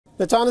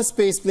The China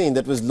space plane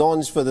that was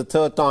launched for the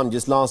third time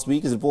just last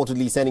week is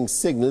reportedly sending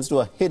signals to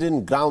a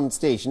hidden ground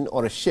station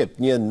or a ship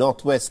near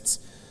North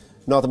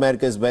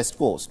America's west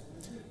coast.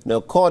 Now,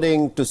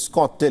 according to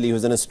Scott Tilley, who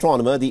is an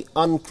astronomer, the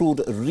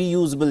uncrewed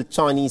reusable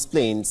Chinese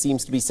plane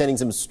seems to be sending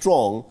some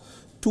strong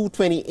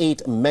 228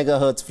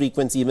 megahertz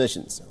frequency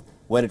emissions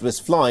when it was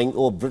flying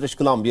over British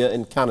Columbia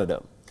in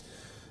Canada.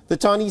 The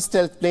Chinese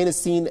stealth plane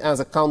is seen as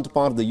a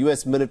counterpart of the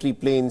US military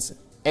plane's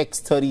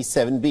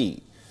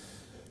X-37B.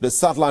 The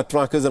satellite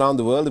trackers around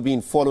the world have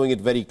been following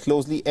it very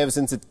closely ever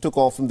since it took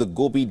off from the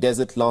Gobi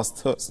Desert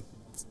last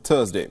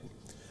Thursday.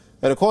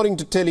 And according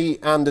to Tilley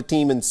and a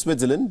team in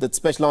Switzerland that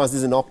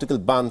specializes in optical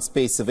band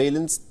space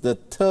surveillance, the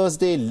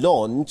Thursday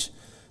launch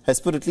has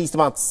put at least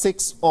about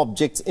 6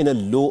 objects in a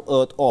low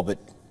Earth orbit.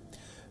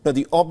 Now,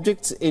 the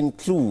objects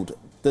include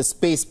the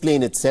space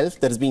plane itself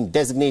that has been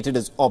designated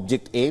as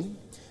Object A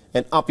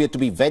and appear to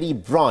be very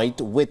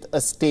bright with a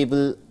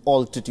stable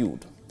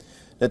altitude.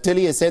 Now,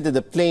 Tilley has said that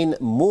the plane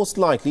most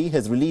likely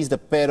has released a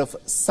pair of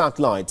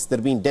satellites that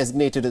have been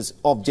designated as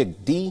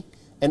Object D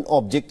and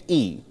Object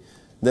E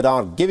that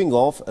are giving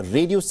off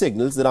radio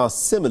signals that are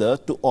similar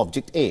to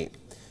Object A.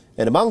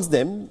 And amongst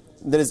them,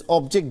 there is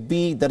Object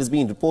B that has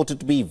been reported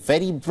to be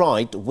very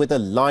bright with a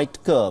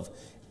light curve,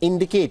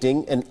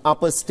 indicating an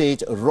upper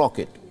stage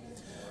rocket.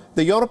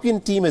 The European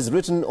team has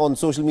written on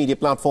social media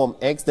platform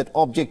X that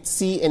Object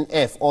C and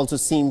F also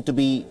seem to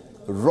be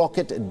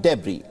rocket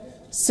debris,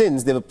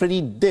 since they were pretty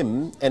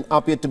dim and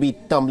appeared to be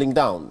tumbling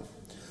down.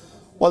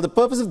 While the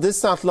purpose of these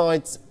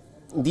satellites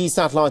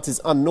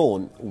is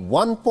unknown,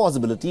 one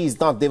possibility is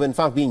that they were in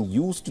fact being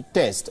used to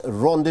test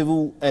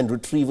rendezvous and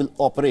retrieval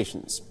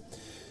operations.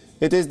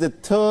 It is the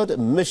third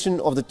mission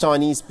of the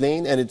Chinese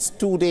plane, and its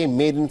 2-day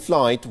maiden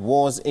flight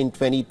was in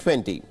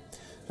 2020.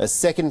 A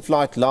second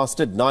flight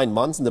lasted 9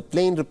 months, and the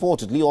plane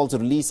reportedly also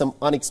released some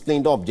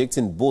unexplained objects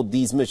in both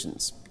these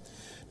missions.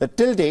 Now,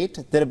 till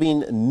date, there have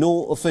been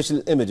no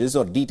official images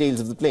or details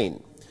of the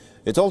plane.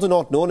 It's also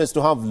not known as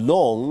to how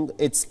long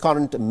its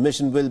current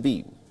mission will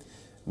be.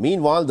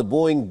 Meanwhile, the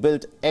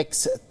Boeing-built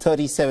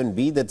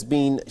X-37B that's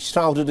been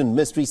shrouded in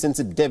mystery since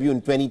its debut in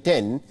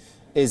 2010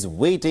 is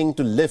waiting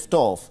to lift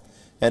off,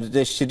 and it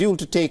is scheduled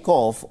to take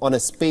off on a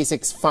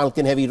SpaceX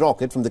Falcon Heavy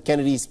rocket from the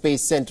Kennedy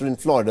Space Center in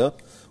Florida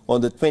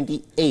on the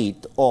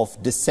 28th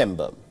of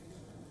December.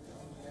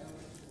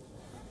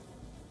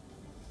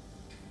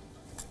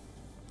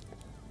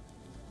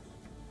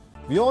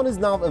 WION is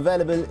now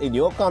available in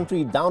your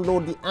country.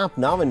 Download the app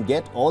now and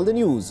get all the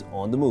news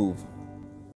on the move.